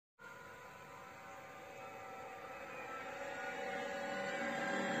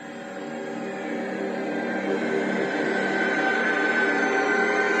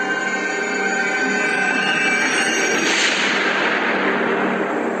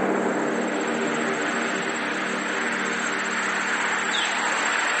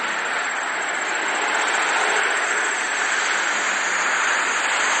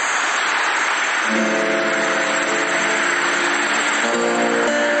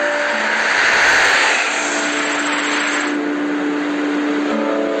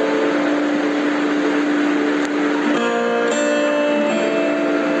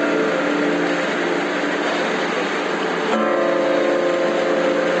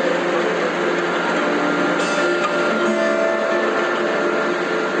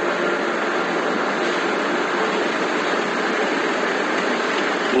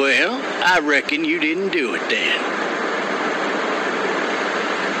I reckon you didn't do it then.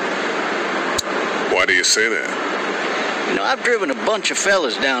 Why do you say that? You know, I've driven a bunch of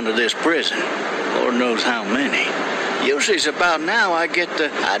fellas down to this prison. Lord knows how many. Usually it's about now I get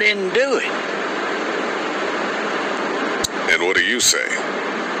the, I didn't do it. And what do you say?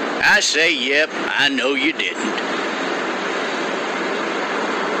 I say, yep, I know you didn't.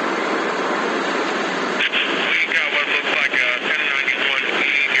 We got what looks like a 1091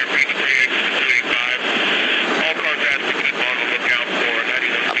 speeding near Beach 3 285. All cars have to keep on the lookout for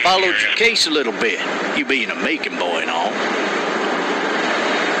I an followed your case a little bit, you being a making boy and all.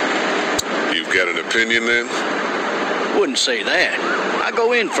 You've got an opinion then? Wouldn't say that. I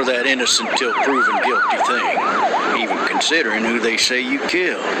go in for that innocent till proven guilty thing, even considering who they say you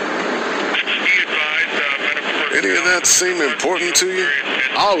killed. Any of that seem important to you?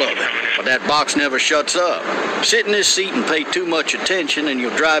 All of it, but that box never shuts up. Sit in this seat and pay too much attention and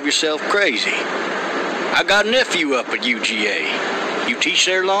you'll drive yourself crazy. I got a nephew up at UGA. You teach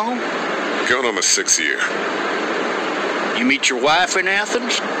there long? Going on my 6th year. You meet your wife in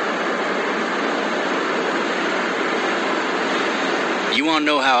Athens? You want to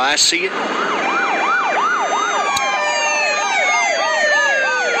know how I see it?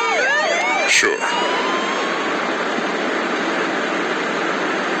 Sure.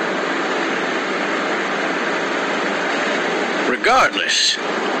 Regardless,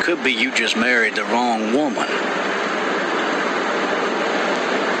 could be you just married the wrong woman.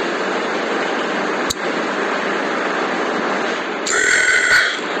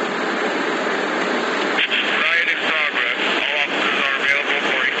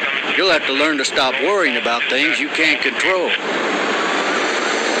 You'll have to learn to stop worrying about things you can't control.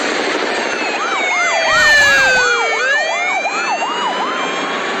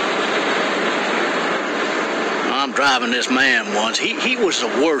 I'm driving this man once. He was the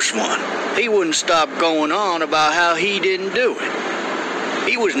worst one. He wouldn't stop going on about how he didn't do it.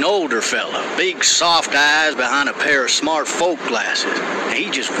 He was an older fella, big soft eyes behind a pair of smart folk glasses. And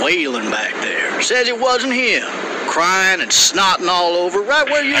he just wailing back there. Says it wasn't him. Crying and snotting all over right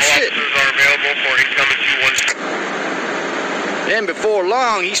where you're sitting. Then before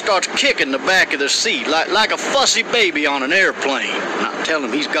long, he starts kicking the back of the seat like a fussy baby on an airplane. And I tell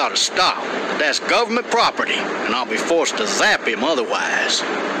him he's got to stop. That's government property, and I'll be forced to zap him otherwise.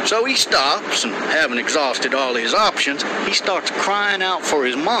 So he stops, and having exhausted all his options, he starts crying out for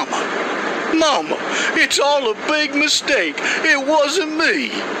his mama. Mama, it's all a big mistake. It wasn't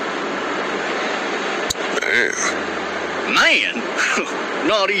me. Man?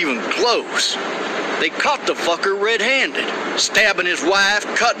 Not even close. They caught the fucker red-handed, stabbing his wife,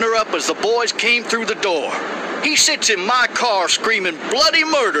 cutting her up as the boys came through the door. He sits in my car screaming bloody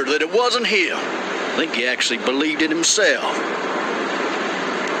murder that it wasn't him. I think he actually believed it himself.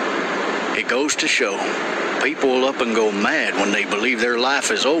 It goes to show, people will up and go mad when they believe their life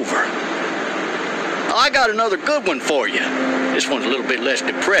is over. I got another good one for you. This one's a little bit less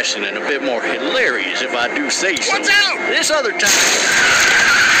depressing and a bit more hilarious, if I do say so. Watch out! This other time...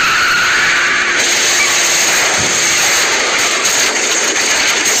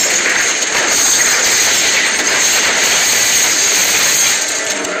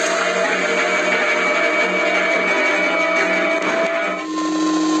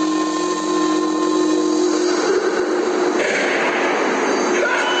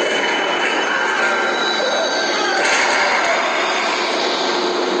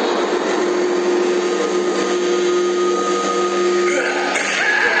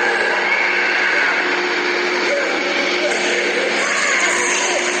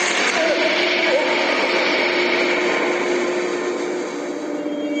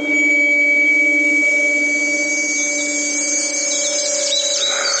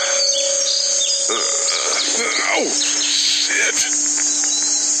 Oh, shit.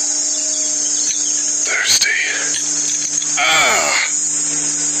 Thirsty. Ah.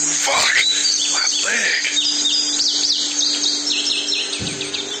 Fuck. My leg.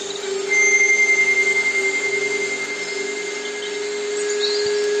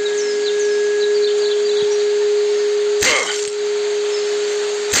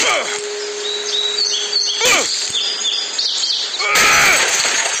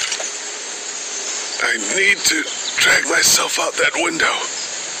 I need to drag myself out that window.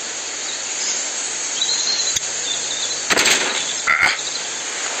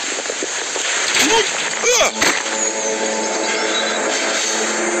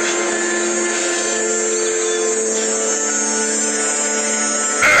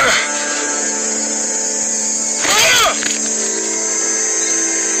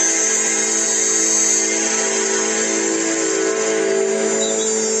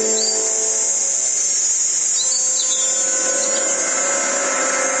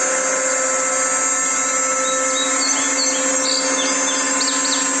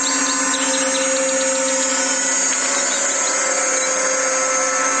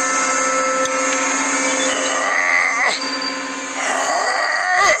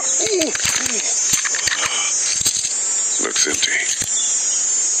 Looks empty.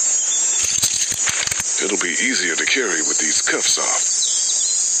 It'll be easier to carry with these cuffs off.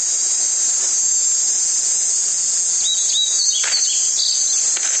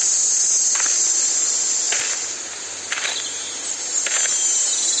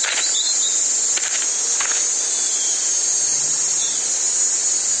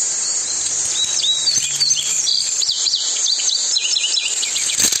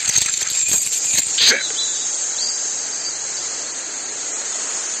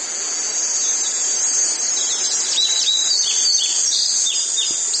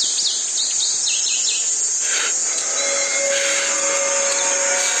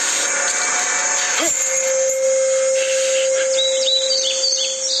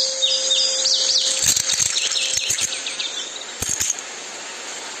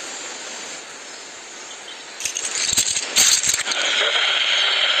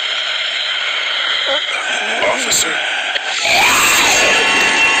 Officer.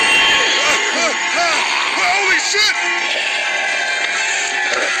 Holy shit!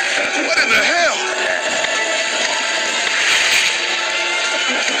 What in the hell?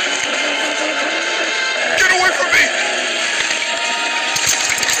 Get away from me!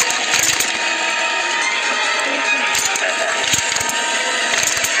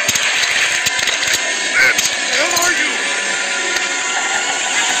 What the hell are you?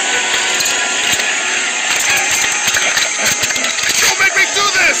 Don't make me do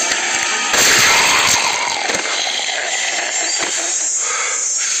this!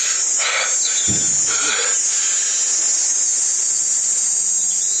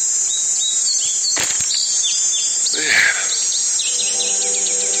 Man,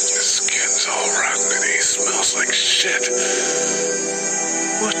 his skin's all rotten and he smells like shit.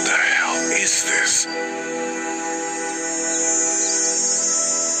 What the hell is this?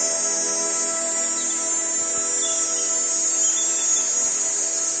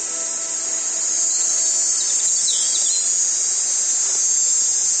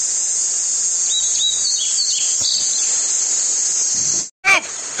 Help!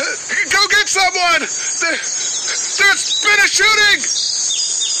 Go get someone! There's been a shooting!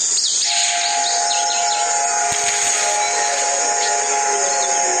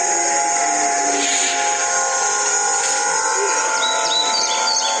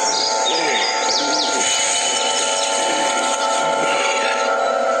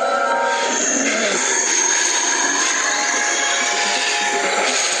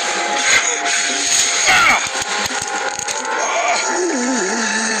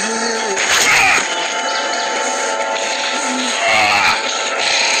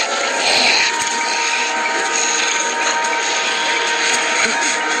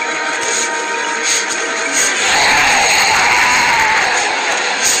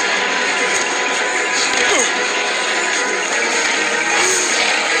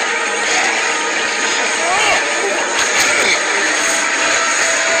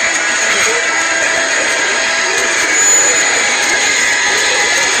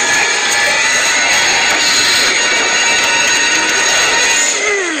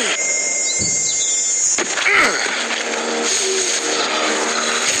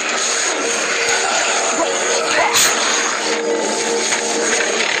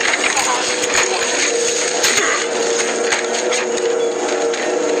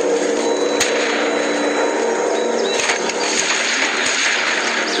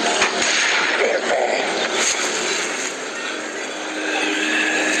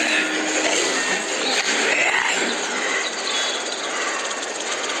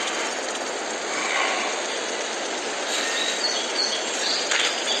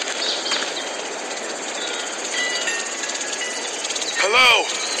 Hello?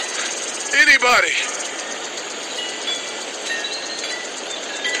 Anybody?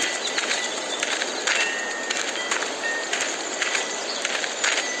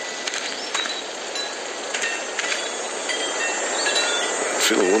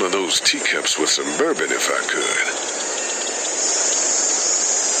 Fill one of those teacups with some bourbon if I could.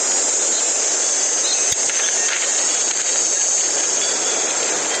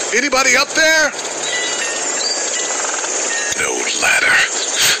 Anybody up there? No ladder.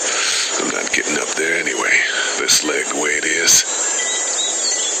 I'm not getting up there anyway. This leg the way it is.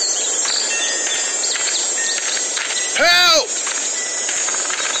 Help!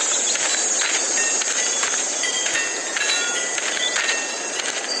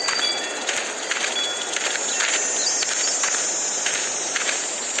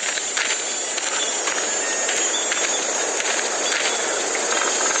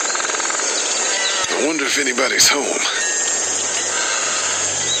 I wonder if anybody's home.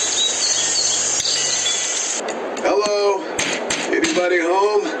 Anybody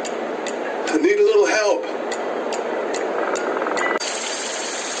home? I need a little help.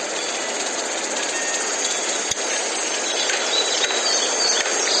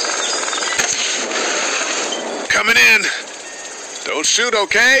 Coming in. Don't shoot,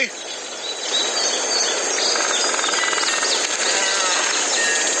 okay?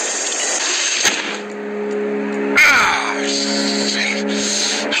 Ah, shit.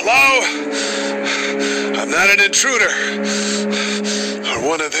 Hello? I'm not an intruder. Or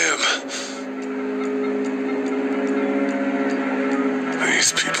one of them.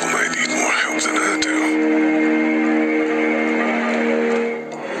 These people might need more help than I do.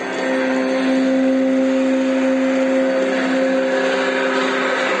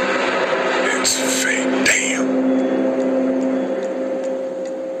 It's fate. Damn.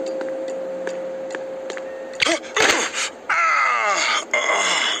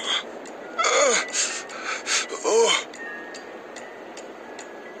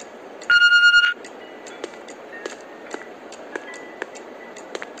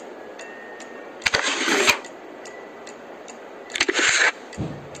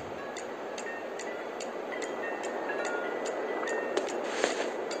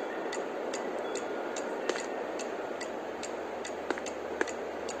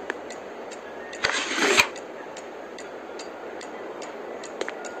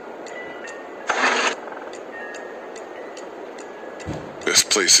 This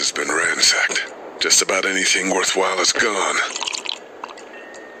place has been ransacked. Just about anything worthwhile is gone.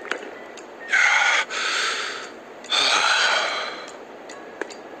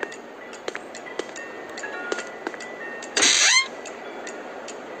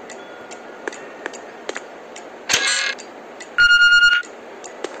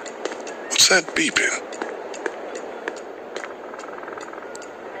 What's that beeping?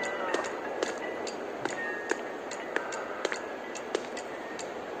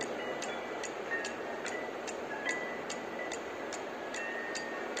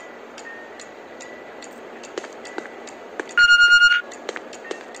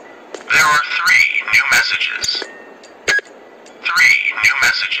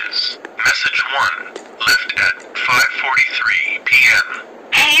 Message 1, left at 5:43 p.m.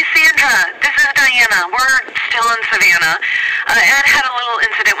 Hey, Sandra, this is Diana. We're still in Savannah. Ed had a little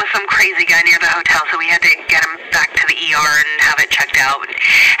incident with some crazy guy near the hotel, so we had to get him back to the ER and have it checked out.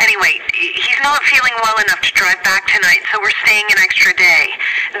 Anyway, he's not feeling well enough to drive back tonight, so we're staying an extra day.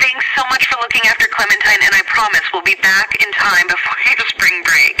 Thanks so much for looking after Clementine, and I promise we'll be back in time before your spring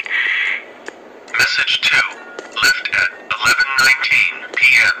break. Message 2, left at 11:19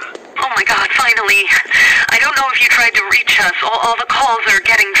 p.m. Oh my God, finally. I don't know if you tried to reach us. All the calls are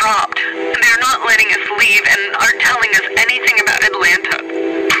getting dropped. They're not letting us leave and aren't telling us anything about Atlanta.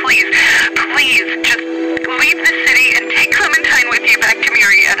 Please, just leave the city and take Clementine with you back to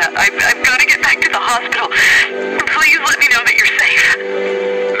Marietta. I've got to get back to the hospital. Please let me know that you're safe.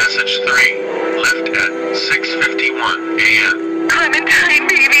 Message 3, left at 6:51 a.m. Clementine,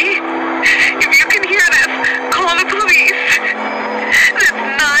 baby. If you can hear this, call the police. That's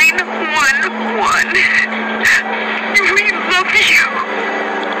 911. We love you.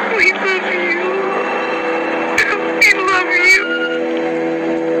 We love you. We love you.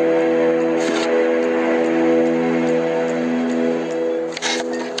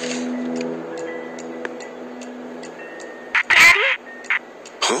 Daddy?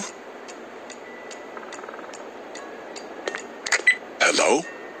 Huh? Hello?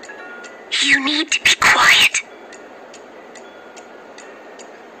 You need to be quiet.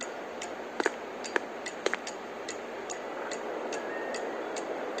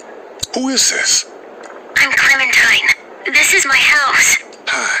 Who is this? I'm Clementine. This is my house.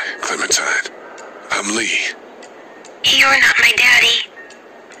 Hi, Clementine. I'm Lee. You're not my daddy.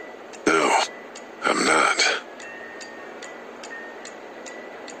 No, I'm not.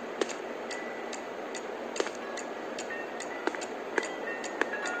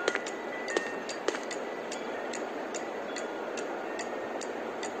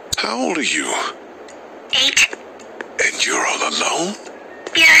 How old are you? 8. And you're all alone?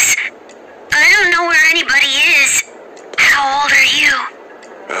 Yes. I don't know where anybody is. How old are you?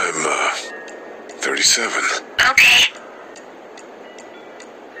 I'm, 37. Okay.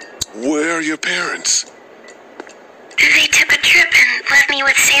 Where are your parents? They took a trip and left me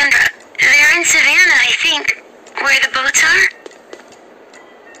with Sandra. They're in Savannah, I think. Where the boats are?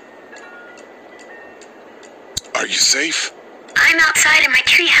 Are you safe? I'm outside in my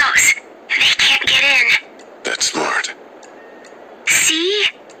treehouse. They can't get in. That's smart. See?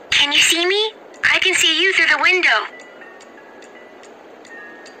 Can you see me? I can see you through the window.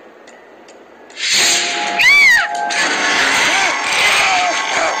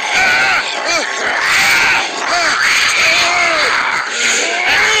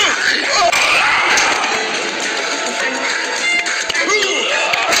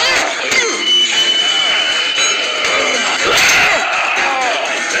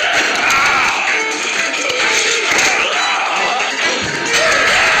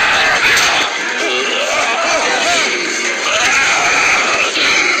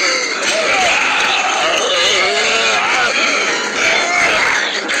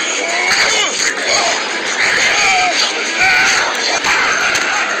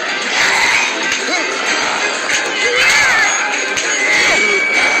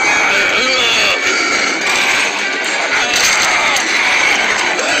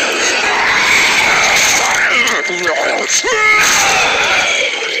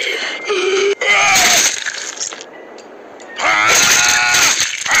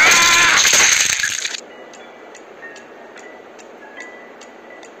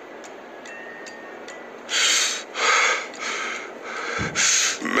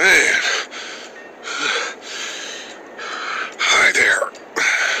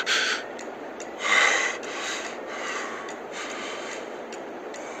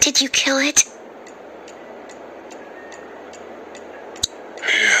 Did you kill it?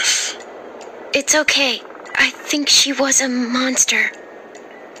 Yes. It's okay. I think she was a monster.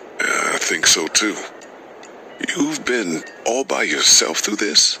 I think so too. You've been all by yourself through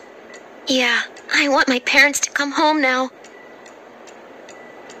this? Yeah, I want my parents to come home now.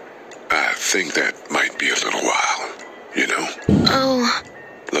 I think that might be a little while, you know? Oh.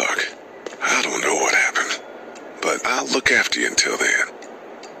 Look, I don't know what happened, but I'll look after you until then.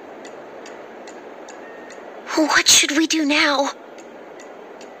 What should we do now?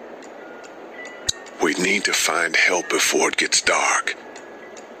 We need to find help before it gets dark.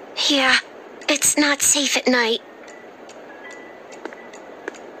 Yeah, it's not safe at night.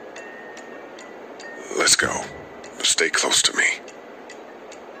 Let's go. Stay close to me.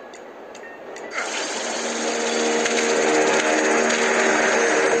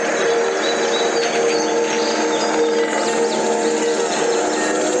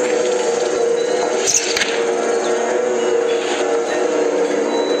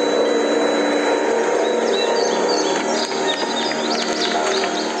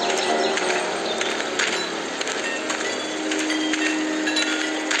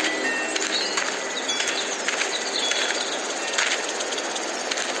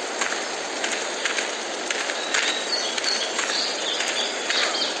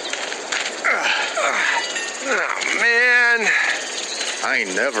 I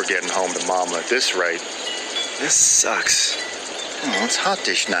ain't never getting home to Mama at this rate. This sucks. Oh, it's hot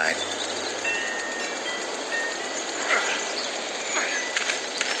this night.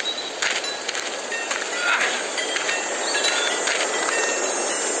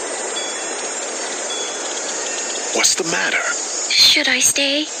 What's the matter? Should I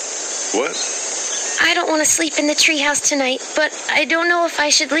stay? What? I don't want to sleep in the treehouse tonight, but I don't know if I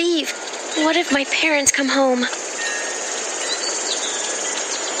should leave. What if my parents come home?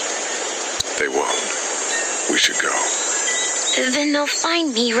 They won't. We should go. Then they'll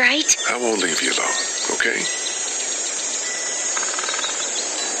find me, right? I won't leave you alone, okay?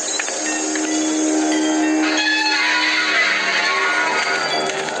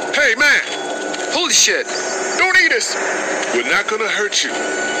 Hey, man! Holy shit! Don't eat us! We're not gonna hurt you.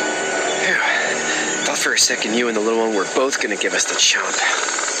 Phew. Thought for a second you and the little one were both gonna give us the chomp.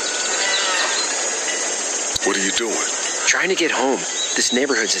 What are you doing? Trying to get home. This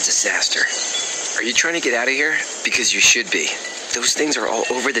neighborhood's a disaster. Are you trying to get out of here? Because you should be. Those things are all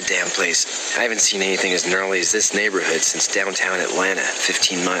over the damn place. I haven't seen anything as gnarly as this neighborhood since downtown Atlanta,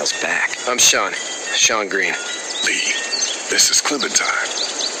 15 miles back. I'm Sean. Sean Green. Lee, this is Clementine.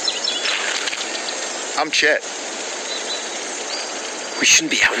 I'm Chet. We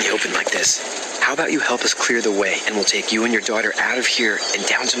shouldn't be out in the open like this. How about you help us clear the way, and we'll take you and your daughter out of here and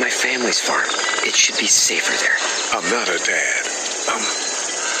down to my family's farm. It should be safer there. I'm not her dad. I'm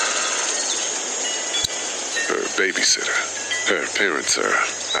her babysitter. Her parents are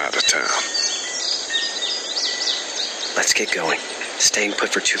out of town. Let's get going. Staying put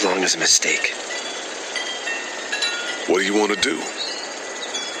for too long is a mistake. What do you want to do?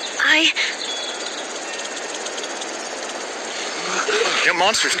 Them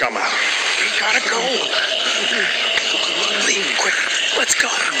monsters come out. We gotta go. Lee, quick, let's go.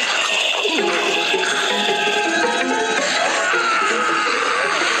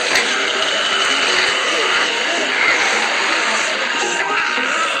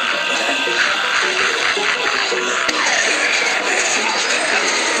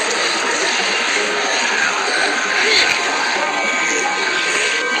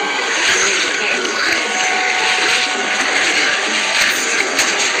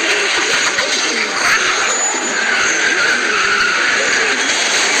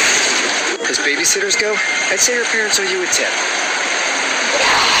 Babysitters go, I'd say her parents owe you a tip.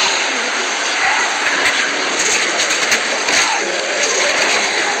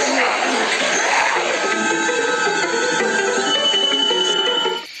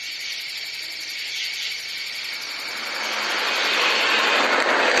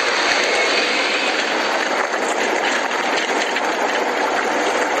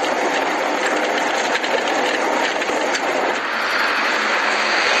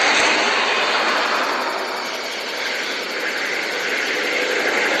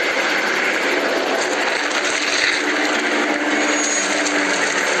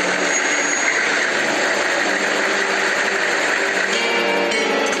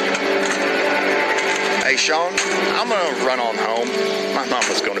 Hey, Sean, I'm gonna run on home. My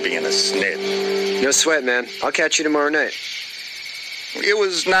mama's gonna be in a snit. No sweat, man. I'll catch you tomorrow night. It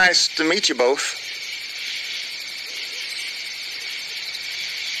was nice to meet you both.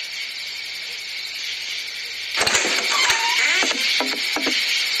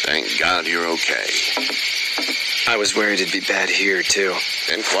 God you're okay. I was worried it'd be bad here, too.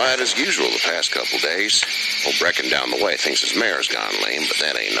 Been quiet as usual the past couple days. Old Brecken down the way thinks his mare's gone lame, but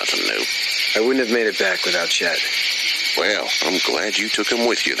that ain't nothing new. I wouldn't have made it back without Chet. Well, I'm glad you took him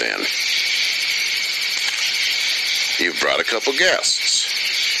with you then. You've brought a couple guests.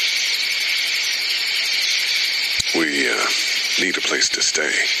 We, need a place to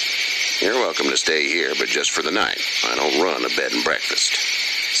stay. You're welcome to stay here, but just for the night. I don't run a bed and breakfast.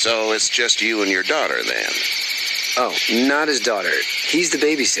 So it's just you and your daughter then? Oh, not his daughter. He's the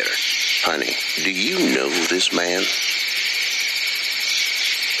babysitter. Honey, do you know this man?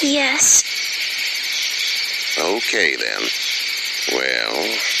 Yes. Okay, then.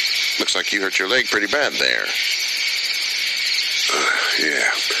 Well, looks like you hurt your leg pretty bad there. Yeah,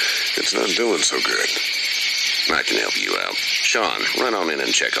 it's not doing so good. I can help you out. Sean, run on in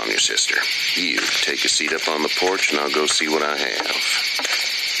and check on your sister. You take a seat up on the porch and I'll go see what I have.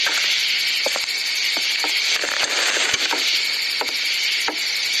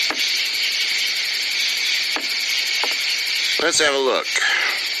 Let's have a look.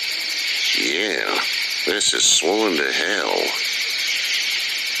 Yeah, this is swollen to hell.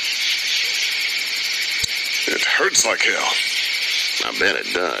 It hurts like hell. I bet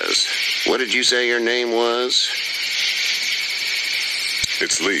it does. What did you say your name was?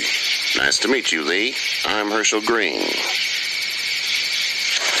 It's Lee. Nice to meet you, Lee. I'm Herschel Green.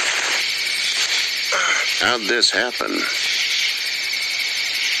 How'd this happen?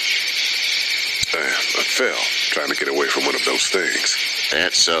 I fell, trying to get away from one of those things.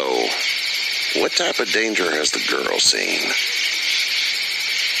 That's so. What type of danger has the girl seen?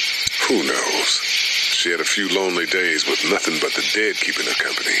 Who knows? She had a few lonely days with nothing but the dead keeping her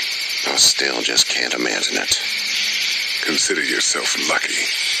company. I still just can't imagine it. Consider yourself lucky.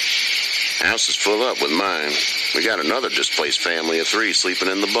 House is full up with mine. We got another displaced family of 3 sleeping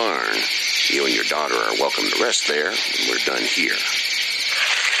in the barn. You and your daughter are welcome to rest there, and we're done here.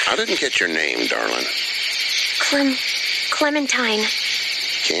 I didn't get your name, darling. Clementine.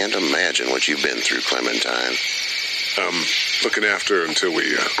 Can't imagine what you've been through, Clementine. Looking after her until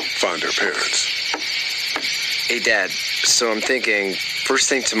we find her parents. Hey, Dad, so I'm thinking, first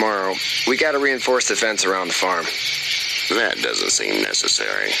thing tomorrow, we gotta reinforce the fence around the farm. That doesn't seem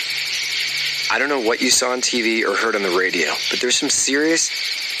necessary. I don't know what you saw on TV or heard on the radio, but there's some serious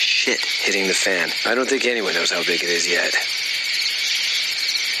shit hitting the fan. I don't think anyone knows how big it is yet.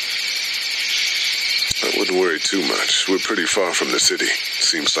 I wouldn't worry too much. We're pretty far from the city.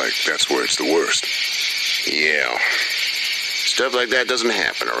 Seems like that's where it's the worst. Yeah. Stuff like that doesn't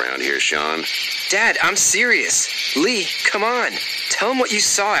happen around here, Sean. Dad, I'm serious. Lee, come on. Tell him what you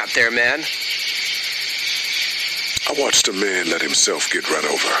saw out there, man. I watched a man let himself get run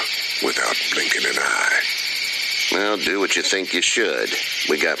over without blinking an eye. Well, do what you think you should.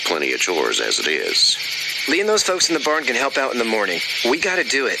 We got plenty of chores as it is. Lee and those folks in the barn can help out in the morning. We gotta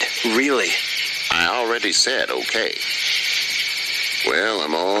do it. Really. I already said okay. Well,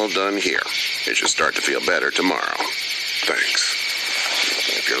 I'm all done here. It should start to feel better tomorrow. Thanks.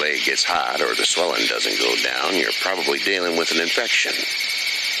 If your leg gets hot or the swelling doesn't go down, you're probably dealing with an infection.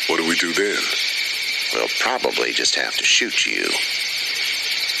 What do we do then? We'll probably just have to shoot you.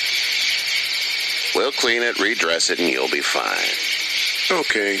 We'll clean it, redress it, and you'll be fine.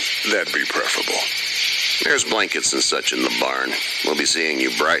 Okay, that'd be preferable. There's blankets and such in the barn. We'll be seeing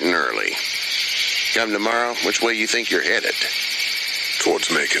you bright and early. Come tomorrow, which way you think you're headed? Towards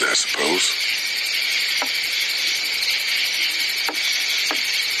Macon, I suppose.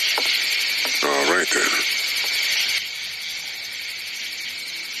 All right, then.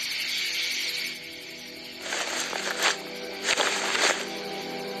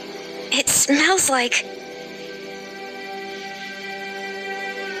 It smells like...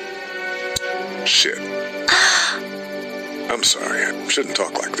 Shit. I'm sorry. I shouldn't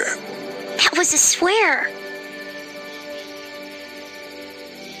talk like that. That was a swear.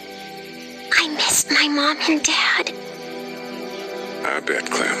 I miss my mom and dad. I bet,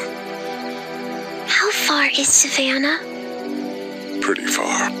 Clem. How far is Savannah? Pretty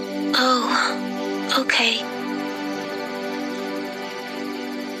far. Oh, okay.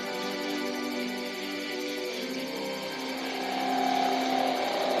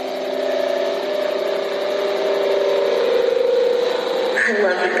 I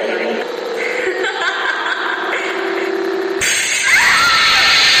love you, baby.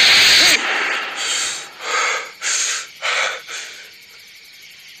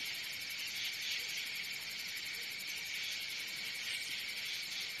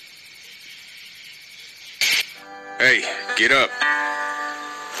 Hey, get up.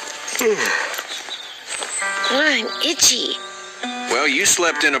 I'm itchy. Well, you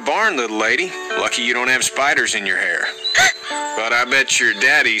slept in a barn, little lady. Lucky you don't have spiders in your hair. But I bet your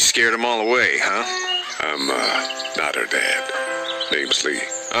daddy scared them all away, huh? I'm, not her dad. Name's Lee.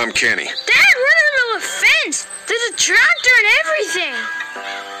 I'm Kenny. Dad, we're in the middle of a fence. There's a tractor and everything.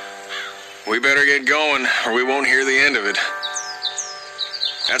 We better get going, or we won't hear the end of it.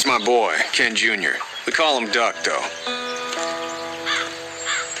 That's my boy, Ken Jr. We call him Duck, though.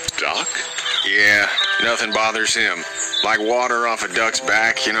 Doc? Yeah, nothing bothers him. Like water off a duck's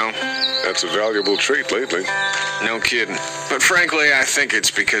back, you know? That's a valuable trait lately. No kidding. But frankly, I think it's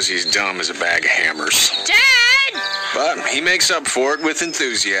because he's dumb as a bag of hammers. Dad! But he makes up for it with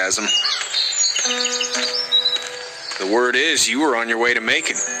enthusiasm. The word is you were on your way to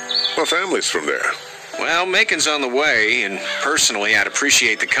Macon. My family's from there. Well, Macon's on the way, and personally, I'd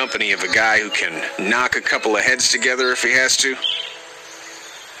appreciate the company of a guy who can knock a couple of heads together if he has to.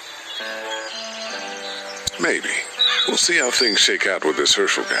 Maybe. We'll see how things shake out with this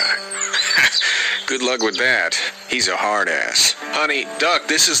Herschel guy. Good luck with that. He's a hard ass. Honey, Duck,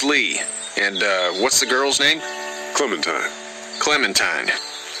 this is Lee. And, what's the girl's name? Clementine. Clementine.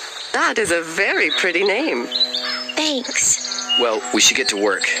 That is a very pretty name. Thanks. Well, we should get to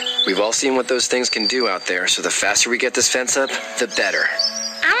work. We've all seen what those things can do out there, so the faster we get this fence up, the better.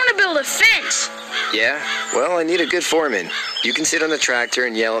 I want to build a fence. Yeah? Well, I need a good foreman. You can sit on the tractor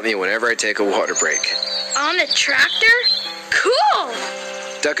and yell at me whenever I take a water break. On the tractor? Cool!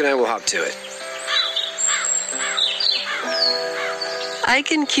 Duck and I will hop to it. I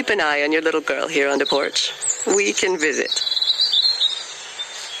can keep an eye on your little girl here on the porch. We can visit.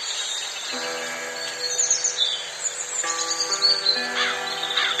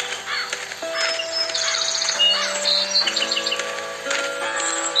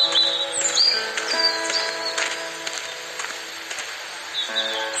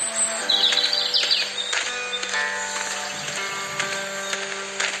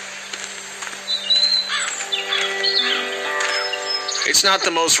 It's not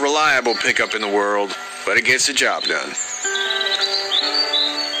the most reliable pickup in the world, but it gets the job done.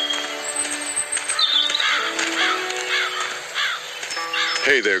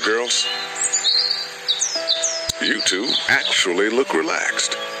 Hey there, girls. You two actually look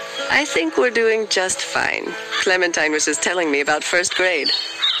relaxed. I think we're doing just fine. Clementine was just telling me about first grade.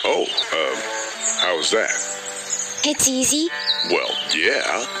 Oh, how's that? It's easy. Well,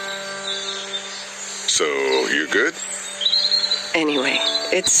 yeah. So, you're good? Anyway,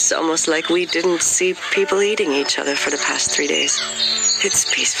 it's almost like we didn't see people eating each other for the past 3 days. It's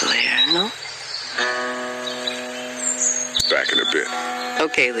peaceful here, no? Back in a bit.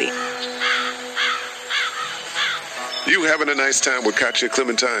 Okay, Lee. You having a nice time with Katya,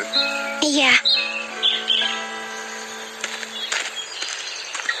 Clementine? Yeah.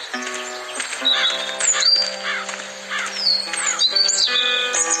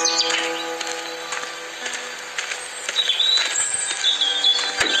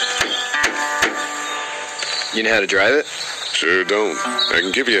 You know how to drive it? Sure don't. I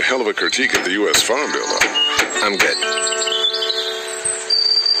can give you a hell of a critique of the U.S. Farm Bill, though. I'm good.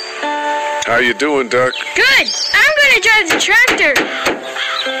 How you doing, Duck? Good! I'm gonna drive the tractor!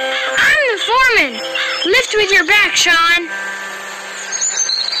 I'm the foreman! Lift with your back, Sean!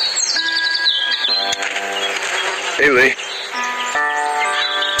 Hey, Lee.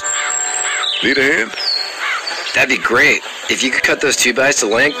 Need a hand? That'd be great. If you could cut those 2x to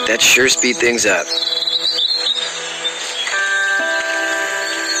length, that'd sure speed things up.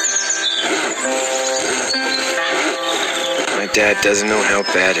 My dad doesn't know how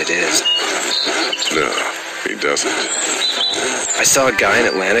bad it is. No, he doesn't. I saw a guy in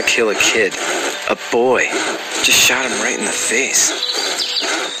Atlanta kill a kid. A boy. Just shot him right in the face.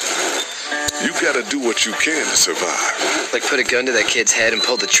 You gotta do what you can to survive. Like put a gun to that kid's head and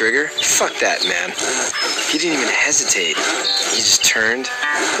pull the trigger? Fuck that, man. He didn't even hesitate. He just turned,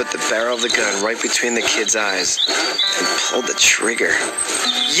 put the barrel of the gun right between the kid's eyes, and pulled the trigger.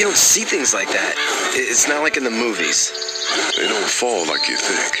 You don't see things like that. It's not like in the movies. They don't fall like you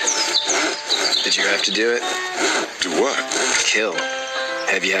think. Did you have to do it? Do what? Kill.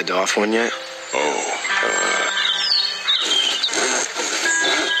 Have you had to off one yet?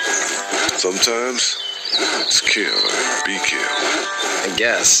 Sometimes it's kill or be killed. I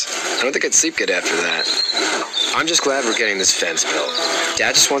guess. I don't think I'd sleep good after that. I'm just glad we're getting this fence built.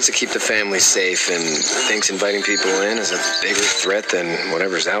 Dad just wants to keep the family safe and thinks inviting people in is a bigger threat than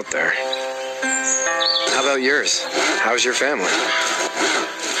whatever's out there. How about yours? How's your family?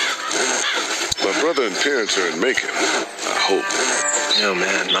 My brother and parents are in Macon. I hope. Oh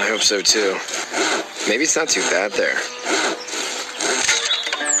man, I hope so too. Maybe it's not too bad there.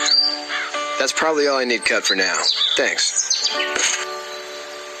 That's probably all I need cut for now. Thanks.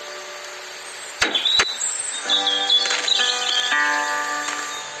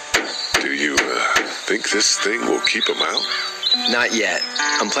 Do you think this thing will keep him out? Not yet.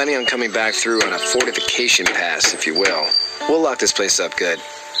 I'm planning on coming back through on a fortification pass, if you will. We'll lock this place up good.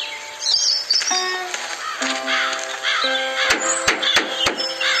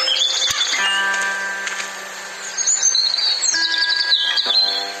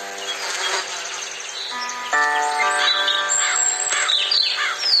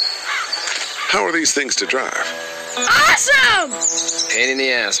 How are these things to drive? Awesome! Pain in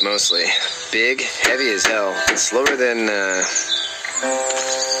the ass, mostly. Big, heavy as hell, and slower than,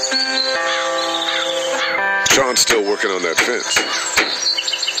 Sean's still working on that fence.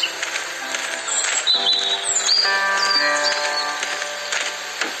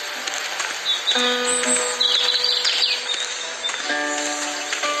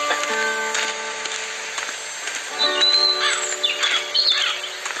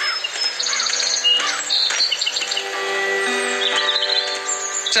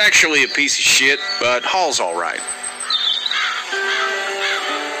 It's actually a piece of shit, but Hall's all right.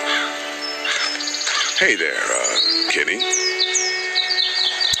 Hey there, Kenny.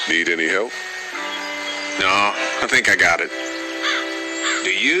 Need any help? No, I think I got it.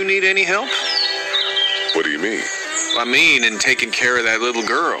 Do you need any help? What do you mean? I mean, in taking care of that little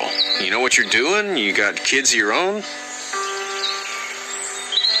girl. You know what you're doing? You got kids of your own?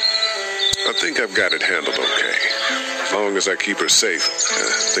 I think I've got it handled okay. As long as I keep her safe,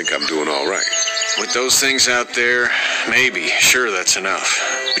 I think I'm doing all right. With those things out there, maybe. Sure, that's enough.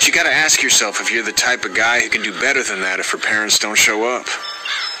 But you gotta ask yourself if you're the type of guy who can do better than that if her parents don't show up.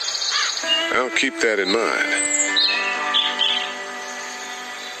 I'll keep that in mind.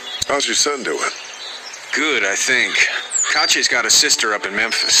 How's your son doing? Good, I think. Katya's got a sister up in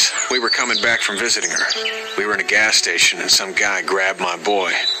Memphis. We were coming back from visiting her. We were in a gas station and some guy grabbed my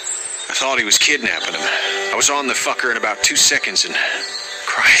boy. I thought he was kidnapping him. I was on the fucker in about 2 seconds and...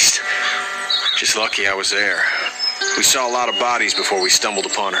 Christ. Just lucky I was there. We saw a lot of bodies before we stumbled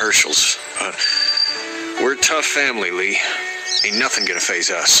upon Herschel's. But we're a tough family, Lee. Ain't nothing gonna faze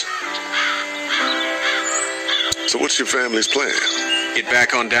us. So what's your family's plan? Get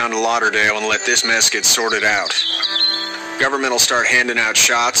back on down to Lauderdale and let this mess get sorted out. Government will start handing out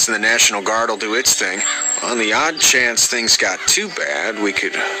shots and the National Guard will do its thing. On the odd chance things got too bad, we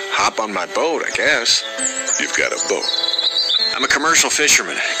could hop on my boat, I guess. You've got a boat? I'm a commercial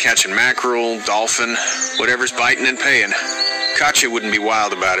fisherman, catching mackerel, dolphin, whatever's biting and paying. Katya wouldn't be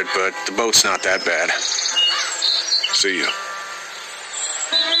wild about it, but the boat's not that bad. See ya.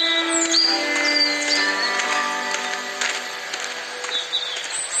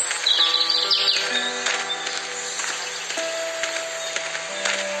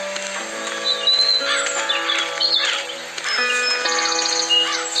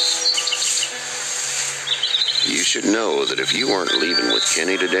 You should know that if you weren't leaving with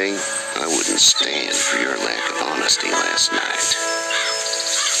Kenny today, I wouldn't stand for your lack of honesty last night.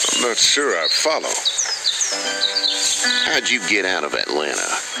 I'm not sure I follow. How'd you get out of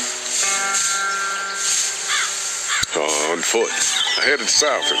Atlanta? On foot. I headed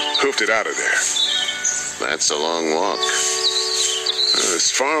south and hoofed it out of there. That's a long walk.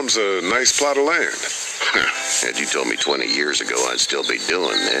 This farm's a nice plot of land. Had you told me 20 years ago I'd still be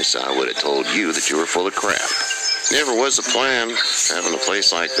doing this, I would have told you that you were full of crap. Never was a plan, having a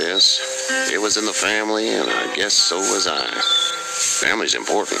place like this. It was in the family, and I guess so was I. Family's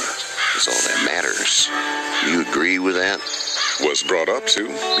important. It's all that matters. You agree with that? Was brought up to,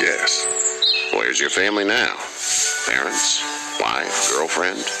 yes. Where's your family now? Parents? Wife?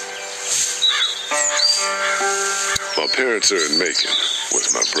 Girlfriend? My parents are in Macon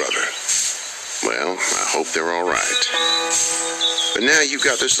with my brother. Well, I hope they're all right. But now you've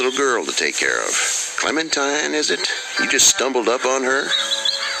got this little girl to take care of. Clementine, is it? You just stumbled up on her?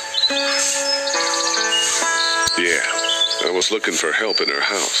 Yeah, I was looking for help in her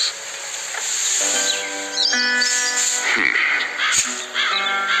house.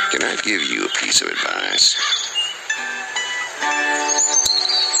 Can I give you a piece of advice?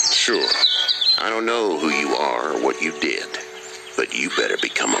 Sure. I don't know who you are or what you did, but you better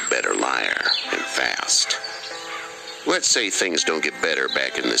become a better liar, and fast. Let's say things don't get better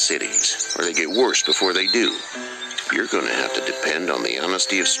back in the cities, or they get worse before they do. You're going to have to depend on the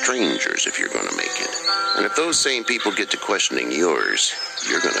honesty of strangers if you're going to make it. And if those same people get to questioning yours,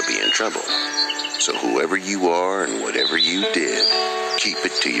 you're going to be in trouble. So whoever you are and whatever you did, keep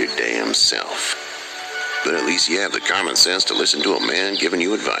it to your damn self. But at least you have the common sense to listen to a man giving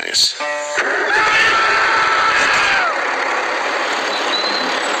you advice.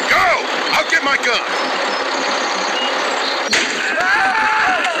 Go! I'll get my gun!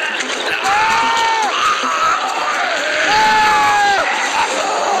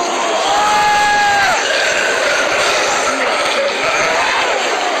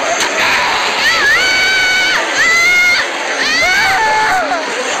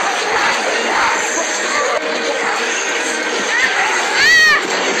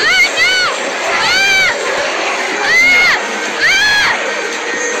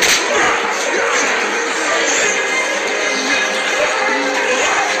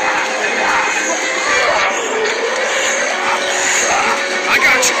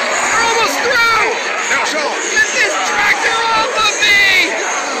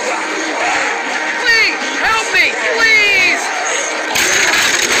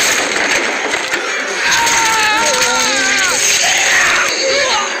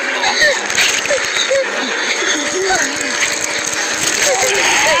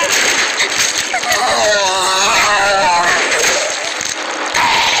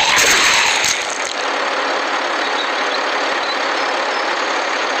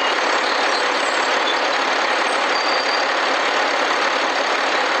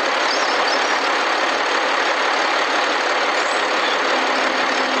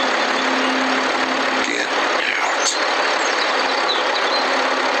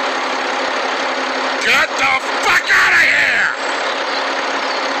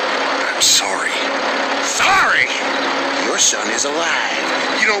 I'm sorry. Sorry? Your son is alive.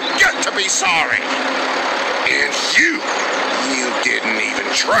 You don't get to be sorry. And you didn't even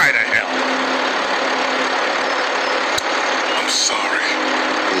try to help. I'm sorry.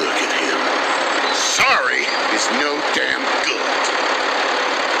 Look at him. Sorry is no damn good.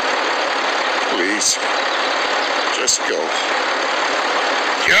 Please, just go.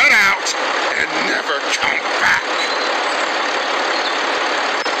 Get out and never come back.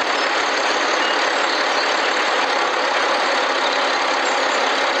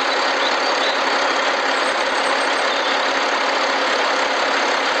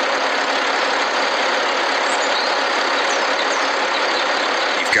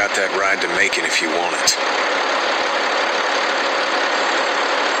 You've got that ride to Macon if you want it.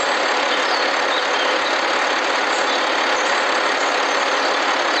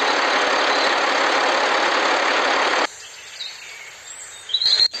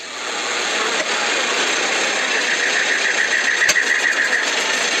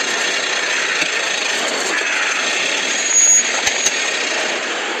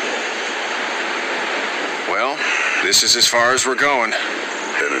 Well, this is as far as we're going.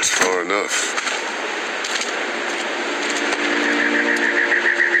 And it's far enough.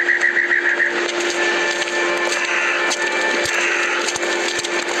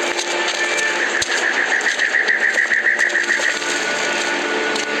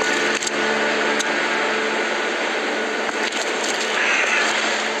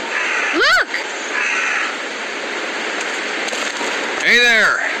 Look! Hey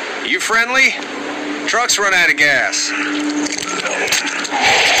there, you friendly? Truck's run out of gas.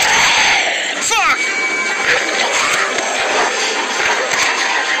 Fuck!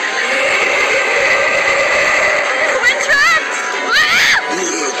 We're trapped!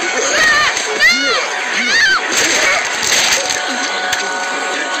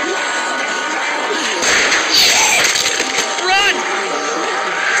 Run!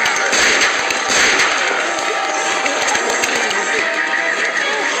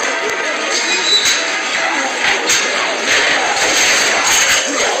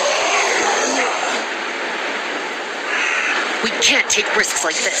 We can't take risks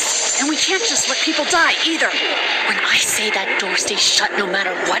like this. And we can't just let people die either. When I say that door stays shut no matter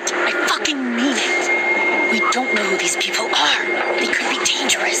what, I fucking mean it. We don't know who these people are. They could be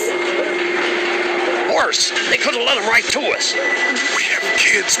dangerous. Worse, they could have let them right to us. We have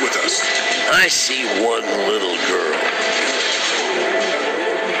kids with us. I see one little girl.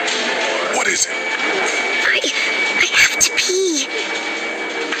 What is it? I have to pee.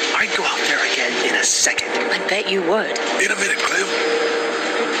 I'd go out there again in a second. I bet you would. In a minute, Clem.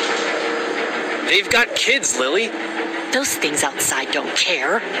 They've got kids, Lily. Those things outside don't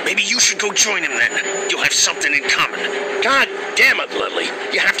care. Maybe you should go join them then. You'll have something in common. God damn it, Lily.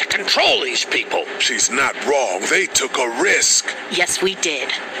 You have to control these people. She's not wrong. They took a risk. Yes, we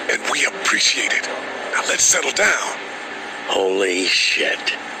did. And we appreciate it. Now let's settle down. Holy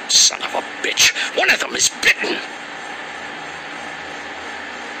shit. Son of a bitch. One of them is bitten.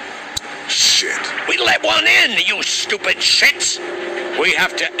 Shit. We let one in, you stupid shits. We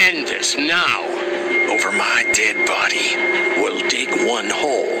have to end this now. Over my dead body, we'll dig one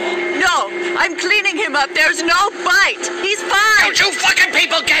hole. No, I'm cleaning him up. There's no bite. He's fine. Don't you fucking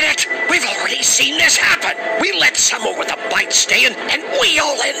people get it? We've already seen this happen. We let someone with a bite stay in, and we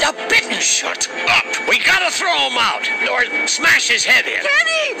all end up bitten. Shut up. We gotta throw him out, or smash his head in.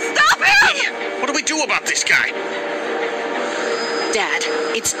 Kenny, stop him! What do we do about this guy? Dad,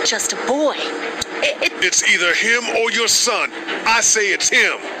 it's just a boy. It's either him or your son. I say it's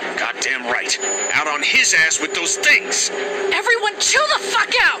him. Goddamn right. Out on his ass with those things. Everyone chill the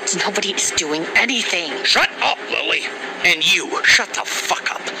fuck out! Nobody is doing anything. Shut up, Lily. And you, shut the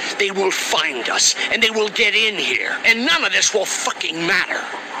fuck up. They will find us, and they will get in here, and none of this will fucking matter.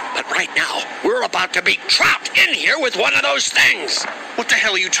 But right now, we're about to be trapped in here with one of those things. What the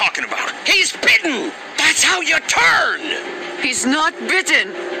hell are you talking about? He's bitten. That's how you turn. He's not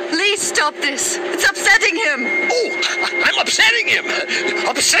bitten. Please stop this. It's upsetting him. Oh, I'm upsetting him.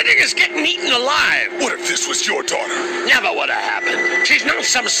 Upsetting is getting eaten alive. What if this was your daughter? Never would have happened. She's not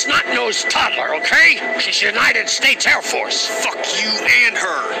some snot-nosed toddler, okay? She's United States Air Force. Fuck you and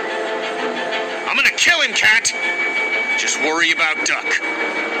her. I'm gonna kill him, Cat. Just worry about Duck.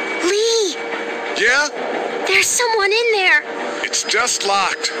 Lee, Yeah? there's someone in there. It's just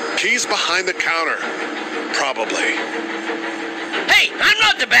locked. Key's behind the counter. Probably. Hey, I'm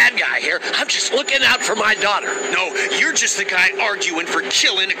not the bad guy here. I'm just looking out for my daughter. No, you're just the guy arguing for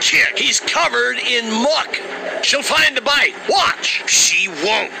killing a kid. He's covered in muck. She'll find a bite. Watch. She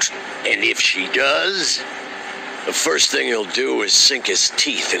won't. And if she does, The first thing he'll do is sink his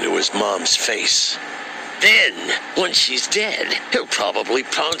teeth into his mom's face. Then, once she's dead, he'll probably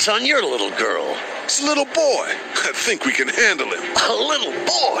pounce on your little girl. It's a little boy. I think we can handle him. A little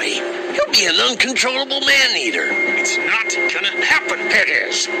boy? He'll be an uncontrollable man-eater. It's not gonna happen. It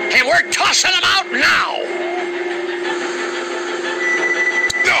is. And we're tossing him out now.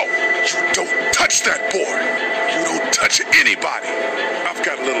 No, you don't touch that boy. You don't touch anybody. I've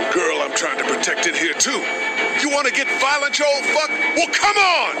got a little girl I'm trying to protect in here, too. You want to get violent, you old fuck? Well, come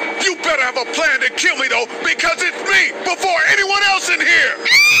on! You better have a plan to kill me, though, because it's me before anyone else in here!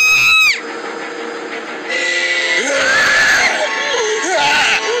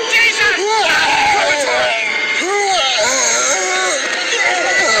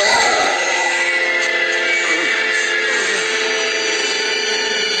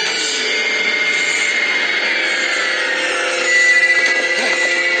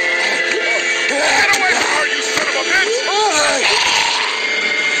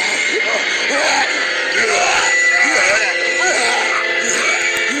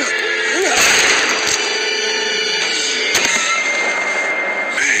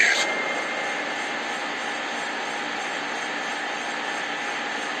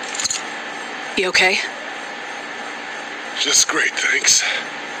 You okay? Just great, thanks.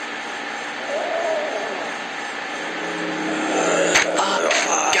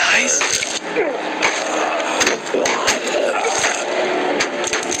 Guys?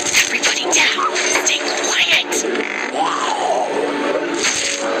 Everybody down. Stay quiet.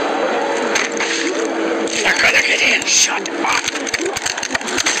 They're gonna get in. Shut up.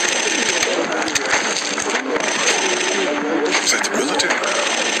 Is that the military?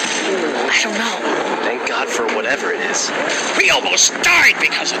 I don't know. Thank God for whatever it is. We almost died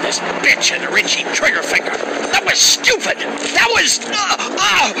because of this bitch and the Richie trigger finger. That was stupid. That was... Dad!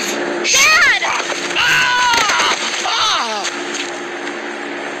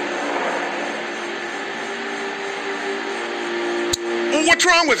 What's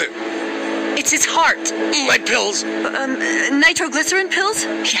wrong with it? It's his heart. My pills. Nitroglycerin pills?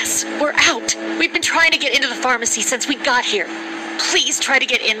 Yes, we're out. We've been trying to get into the pharmacy since we got here. Please try to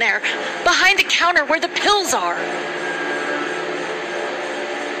get in there. Behind the counter where the pills are.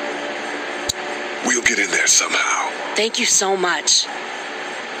 We'll get in there somehow. Thank you so much.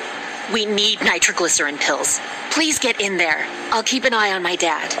 We need nitroglycerin pills. Please get in there. I'll keep an eye on my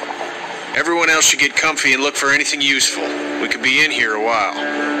dad. Everyone else should get comfy and look for anything useful. We could be in here a while.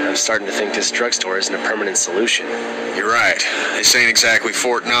 I'm starting to think this drugstore isn't a permanent solution. You're right. This ain't exactly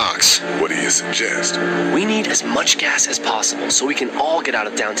Fort Knox. What do you suggest? We need as much gas as possible so we can all get out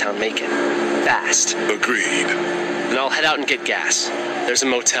of downtown Macon. Fast. Agreed. Then I'll head out and get gas. There's a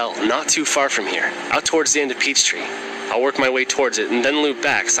motel not too far from here, out towards the end of Peachtree. I'll work my way towards it and then loop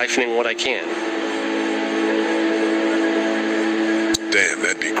back, siphoning what I can. Damn,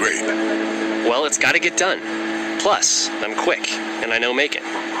 that'd be great. Well, it's gotta get done. Plus, I'm quick, and I know Macon.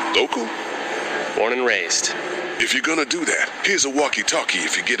 Local? Born and raised. If you're gonna do that, here's a walkie-talkie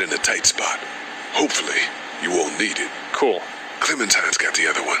if you get in a tight spot. Hopefully, you won't need it. Cool. Clementine's got the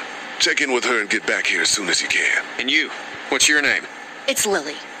other one. Check in with her and get back here as soon as you can. And you, what's your name? It's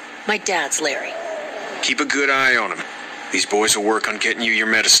Lily. My dad's Larry. Keep a good eye on him. These boys will work on getting you your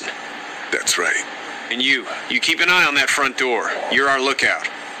medicine. That's right. And you keep an eye on that front door. You're our lookout.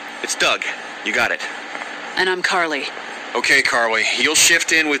 It's Doug. You got it. And I'm Carly. Okay, Carly. You'll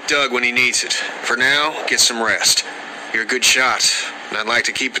shift in with Doug when he needs it. For now, get some rest. You're a good shot, and I'd like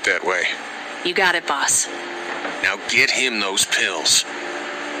to keep it that way. You got it, boss. Now get him those pills.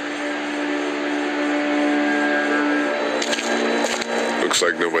 Looks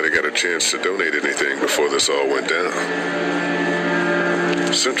like nobody got a chance to donate anything before this all went down.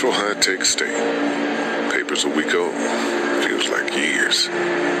 Central High-Tech State. Paper's a week old. Feels like years.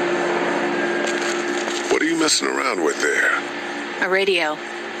 What are you messing around with there? A radio.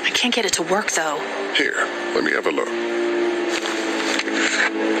 I can't get it to work, though. Here, let me have a look.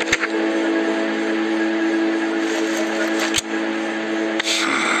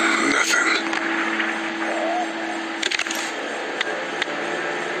 Nothing.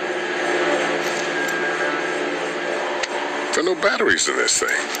 There are no batteries in this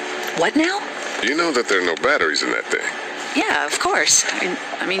thing. What now? You know that there are no batteries in that thing. Yeah, of course.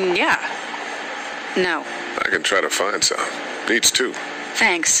 I mean, yeah. No. I can try to find some. Needs two.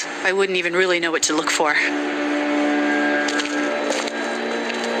 Thanks. I wouldn't even really know what to look for.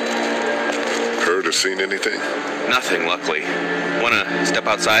 Heard or seen anything? Nothing, luckily. Wanna step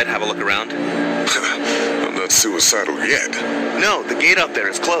outside, have a look around? I'm not suicidal yet. No, the gate out there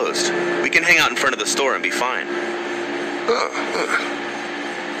is closed. We can hang out in front of the store and be fine.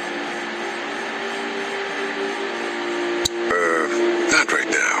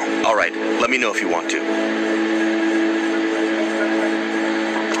 right. Let me know if you want to.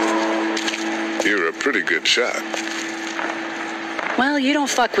 You're a pretty good shot. Well, you don't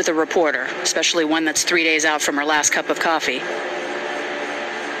fuck with a reporter, especially one that's 3 days out from her last cup of coffee.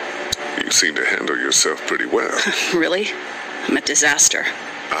 You seem to handle yourself pretty well. Really? I'm a disaster.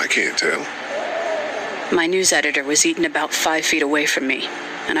 I can't tell. My news editor was eaten about 5 feet away from me,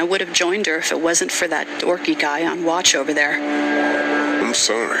 and I would have joined her if it wasn't for that dorky guy on watch over there. I'm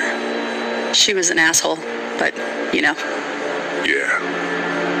sorry. She was an asshole, but, you know. Yeah.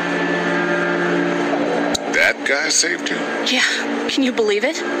 That guy saved you? Yeah, can you believe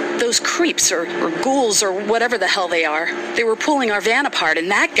it? Those creeps, or ghouls, or whatever the hell they are. They were pulling our van apart,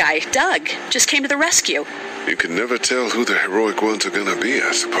 and that guy, Doug, just came to the rescue. You can never tell who the heroic ones are gonna be,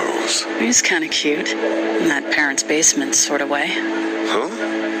 I suppose. He's kind of cute. In that parents' basement sort of way. Huh?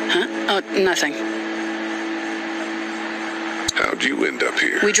 Huh? Oh, nothing. How'd you end up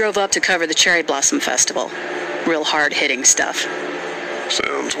here? We drove up to cover the Cherry Blossom Festival. Real hard-hitting stuff.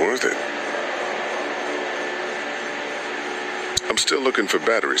 Sounds worth it. I'm still looking for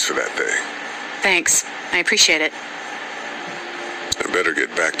batteries for that thing. Thanks. I appreciate it. I better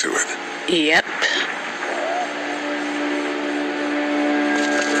get back to it. Yep.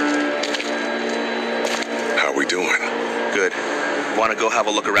 How we doing? Good. Want to go have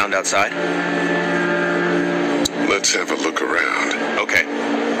a look around outside? Let's have a look around. Okay.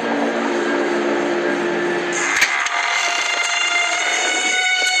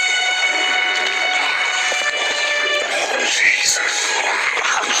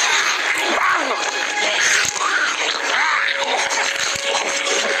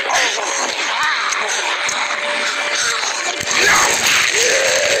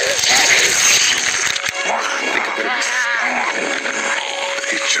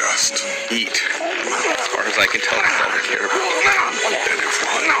 Eat. As far as I can tell, that's all they care about. And if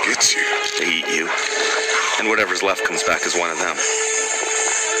one gets you, they eat you. And whatever's left comes back as one of them.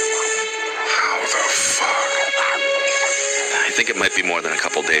 How the fuck? I think it might be more than a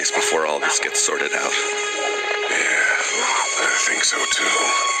couple days before all this gets sorted out. Yeah, I think so too.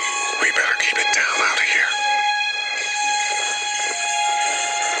 We better keep it down out of here.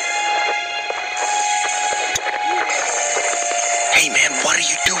 Hey man, what are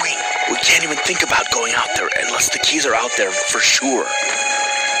you doing? We can't even think about going out there unless the keys are out there for sure.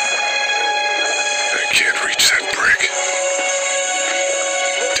 I can't reach that brick.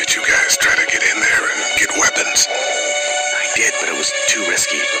 Did you guys try to get in there and get weapons? I did, but it was too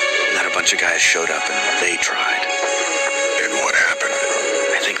risky. And then a bunch of guys showed up and they tried. And what happened?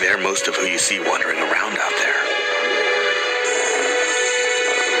 I think they're most of who you see wandering around out there.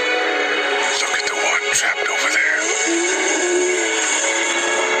 Look at the one trapped over there.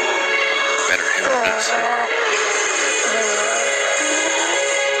 Better him than us.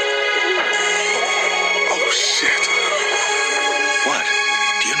 Oh, shit. What?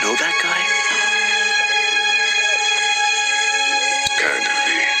 Do you know that guy? Kind of.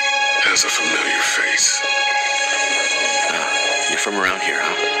 He has a familiar face. You're from around here,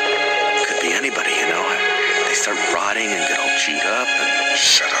 huh? Could be anybody, you know. They start rotting and get all chewed up and...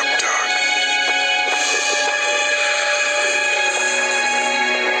 Shut up, Doug.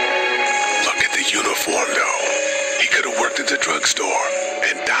 Uniform, though. He could have worked at the drugstore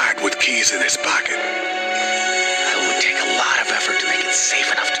and died with keys in his pocket. It would take a lot of effort to make it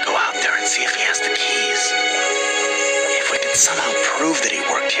safe enough to go out there and see if he has the keys. If we could somehow prove that he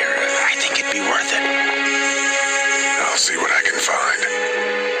worked here, I think it'd be worth it. I'll see what I can find.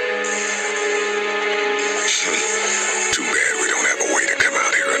 Too bad we don't have a way to come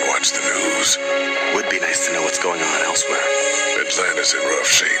out here and watch the news. Would be nice to know what's going on elsewhere. Atlanta's in rough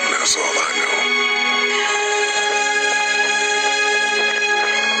shape, and that's all I know.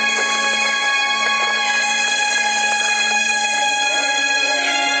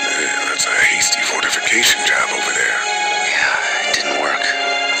 Man, that's a hasty fortification job over there. Yeah, it didn't work.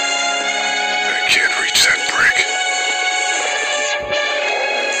 I can't reach that brick.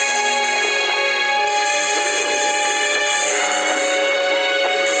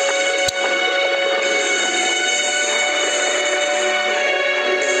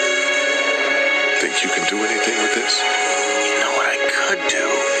 You can do anything with this? You know what I could do?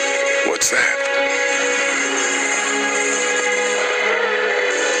 What's that?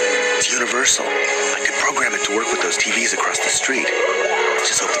 It's universal. I could program it to work with those TVs across the street.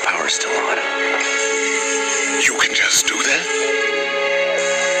 Just hope the power's still on. You can just do that?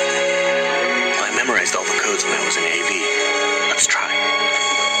 I memorized all the codes when I was in AV. Let's try.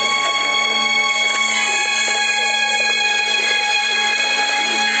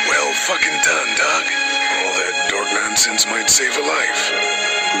 Well fucking done, Doug. All that dork nonsense might save a life.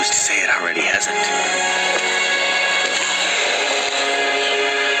 Who's to say say it already hasn't.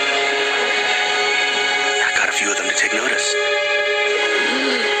 I got a few of them to take notice.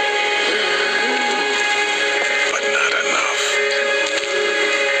 But not enough.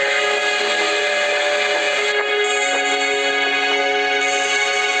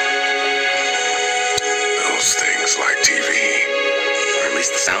 Those things like TV. Or at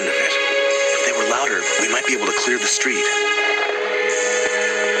least the sound of it. If they were louder, we might be able to clear the street.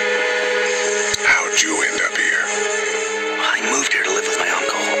 How'd you end up here? I moved here to live with my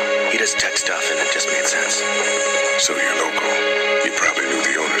uncle. He does tech stuff, and it just made sense. So you're local. You probably knew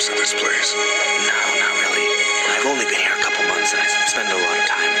the owners of this place. No, not really. I've only been here a couple months, and I spend a lot of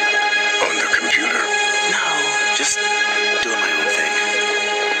time. On the computer? No, just doing my own thing.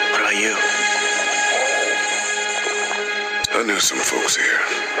 What about you? I knew some folks here.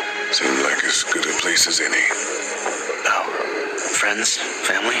 Seemed like as good a place as any. Oh, friends?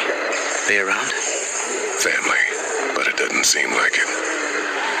 Family? They around? Family, but it doesn't seem like it.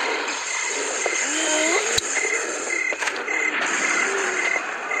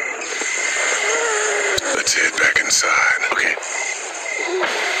 Let's head back inside. Okay.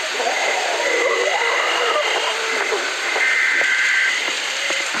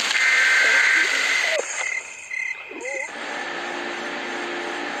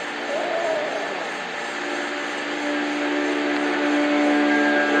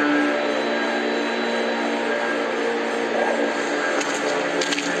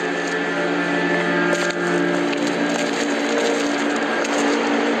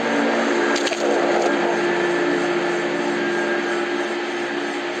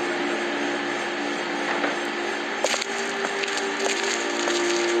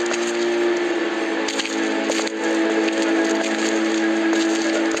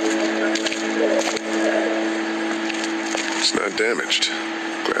 Damaged.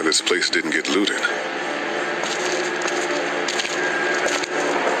 Glad this place didn't get looted.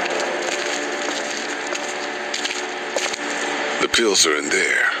 The pills are in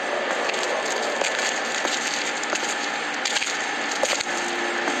there.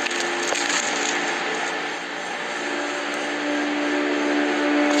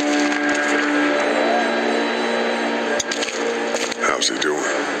 How's he doing?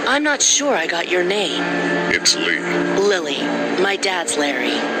 I'm not sure I got your name. It's Lee. Lily. My dad's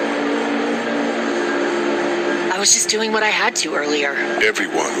Larry. I was just doing what I had to earlier.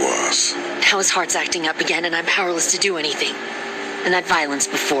 Everyone was. Now his heart's acting up again and I'm powerless to do anything. And that violence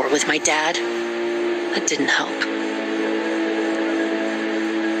before with my dad, that didn't help.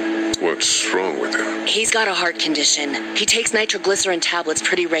 What's wrong with him? He's got a heart condition. He takes nitroglycerin tablets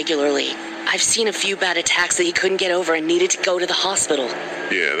pretty regularly. I've seen a few bad attacks that he couldn't get over and needed to go to the hospital.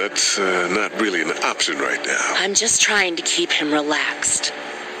 Yeah, that's not really an option right now. I'm just trying to keep him relaxed.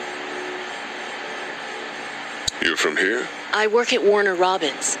 You're from here? I work at Warner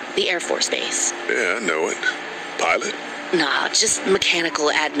Robins, the Air Force Base. Yeah, I know it. Pilot? Nah, just mechanical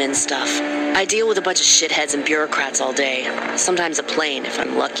admin stuff. I deal with a bunch of shitheads and bureaucrats all day. Sometimes a plane, if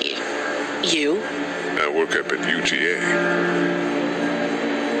I'm lucky. You? I work up at UGA.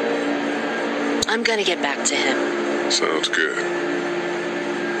 I'm gonna get back to him. Sounds good.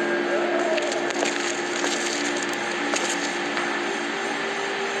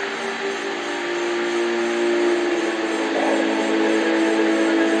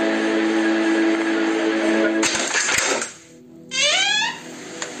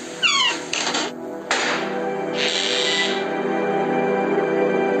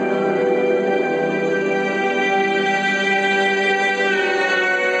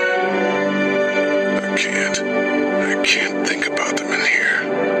 I can't think about them in here.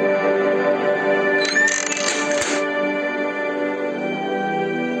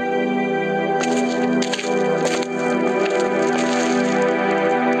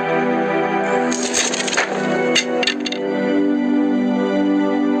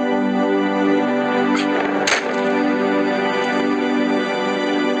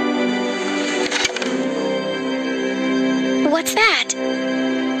 What's that?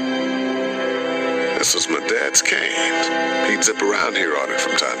 This was my dad's cane. He'd zip around here on it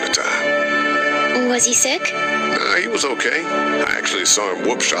from time to time. Was he sick? Nah, he was okay. I actually saw him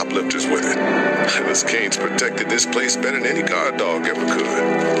whoop shoplifters with it. And his cane's protected this place better than any guard dog ever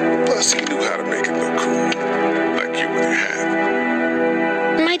could. Plus, he knew how to make it look cool. Like you with your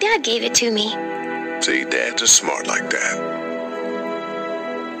hat. My dad gave it to me. See, dads are smart like that.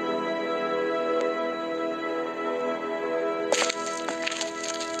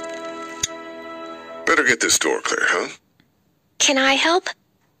 Better get this door clear, huh? Can I help?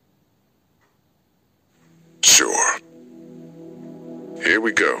 Sure. Here Here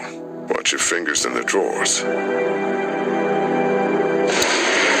we go. Watch your fingers in the drawers. How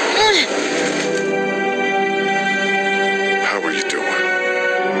are you doing?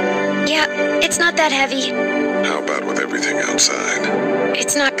 Yeah, it's not that heavy. How about with everything outside?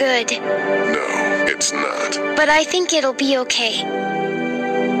 It's not good. No, it's not. But I think it'll be okay.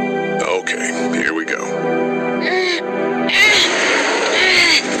 Okay, here we go.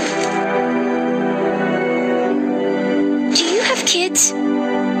 Do you have kids?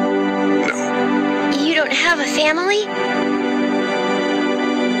 No. You don't have a family?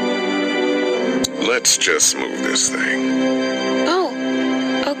 Let's just move this thing. Oh,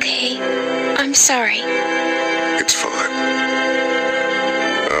 okay. I'm sorry. It's fine.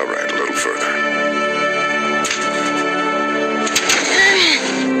 All right, a little further.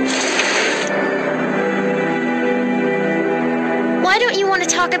 Why don't you want to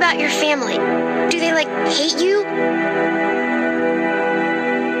talk about your family? Do they, hate you?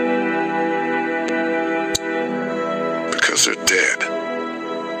 Because they're dead.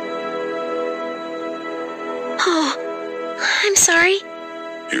 Oh, I'm sorry.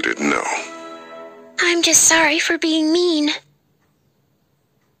 You didn't know. I'm just sorry for being mean.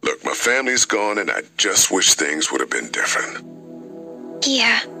 Look, my family's gone, and I just wish things would have been different.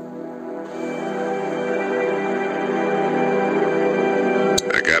 Yeah.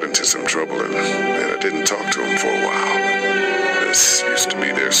 I got into some trouble, and I didn't talk to them for a while. This used to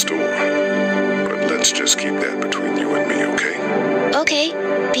be their store. But let's just keep that between you and me, okay? Okay,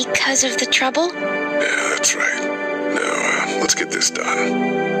 because of the trouble? Yeah, that's right. Now, let's get this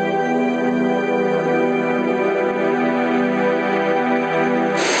done.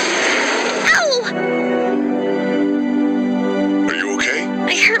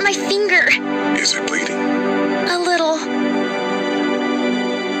 I hurt my finger. Is it bleeding? A little.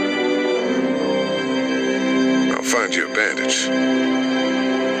 I'll find you a bandage.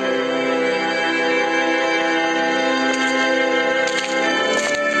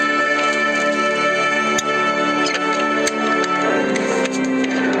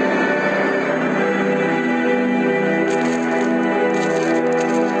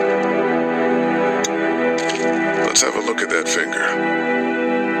 Let's have a look at that finger.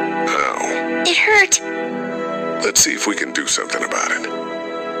 It hurt. Let's see if we can do something about it.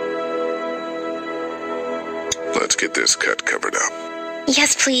 Let's get this cut covered up.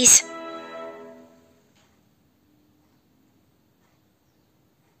 Yes, please.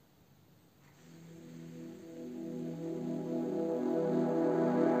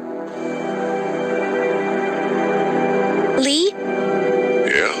 Lee?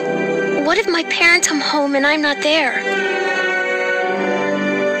 Yeah? What if my parents come home and I'm not there?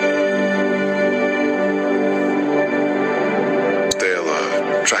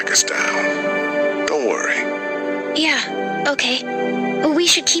 Track us down. Don't worry. Yeah, okay. We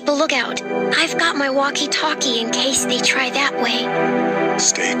should keep a lookout. I've got my walkie-talkie in case they try that way.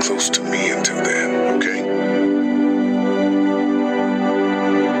 Stay close to me until then, okay?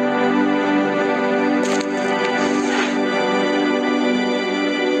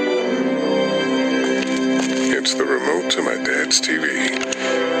 It's the remote to my dad's TV.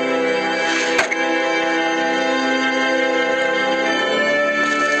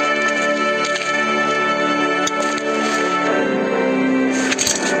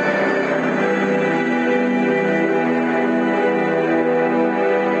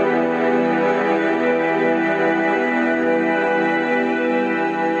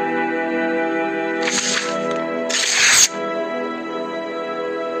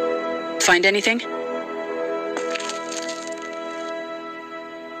 Find anything?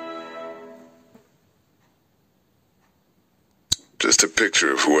 Just a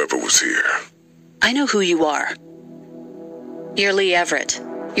picture of whoever was here. I know who you are. You're Lee Everett.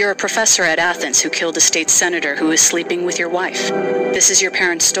 You're a professor at Athens who killed a state senator who was sleeping with your wife. This is your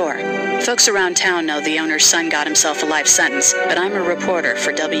parents' store. Folks around town know the owner's son got himself a life sentence, but I'm a reporter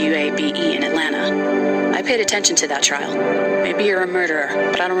for WABE in Atlanta. I paid attention to that trial. Maybe you're a murderer,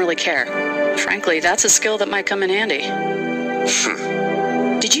 but I don't really care. Frankly, that's a skill that might come in handy.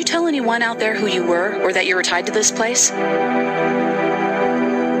 Did you tell anyone out there who you were, or that you were tied to this place? No,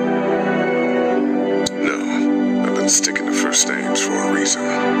 I've been sticking to first names for a reason.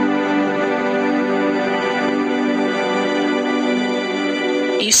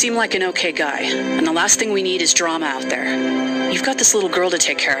 You seem like an okay guy, and the last thing we need is drama out there. You've got this little girl to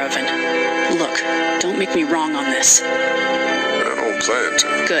take care of, and look, don't make me wrong on this. I don't plan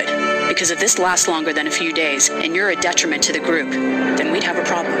to. Good, because if this lasts longer than a few days, and you're a detriment to the group, then we'd have a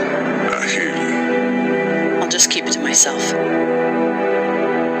problem. I hear you. I'll just keep it to myself.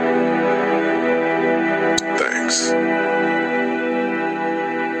 Thanks.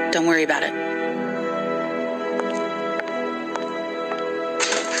 Don't worry about it.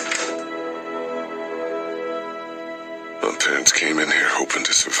 My parents came in here hoping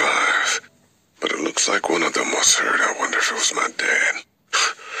to survive, but it looks like one of them was hurt. I wonder if it was my dad.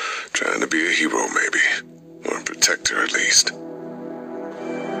 Trying to be a hero, maybe. Or a protector, at least.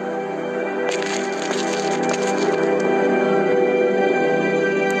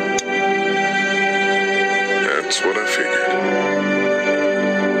 That's what I figured.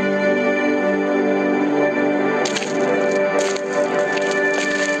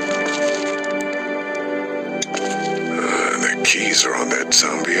 The keys are on that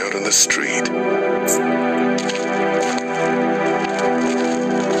zombie out in the street.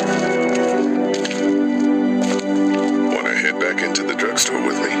 Wanna head back into the drugstore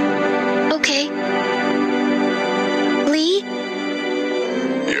with me? Okay. Lee?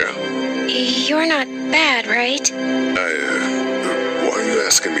 Yeah? You're not bad, right? Why are you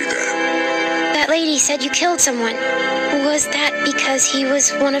asking me that? That lady said you killed someone. Was that because he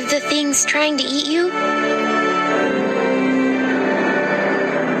was one of the things trying to eat you?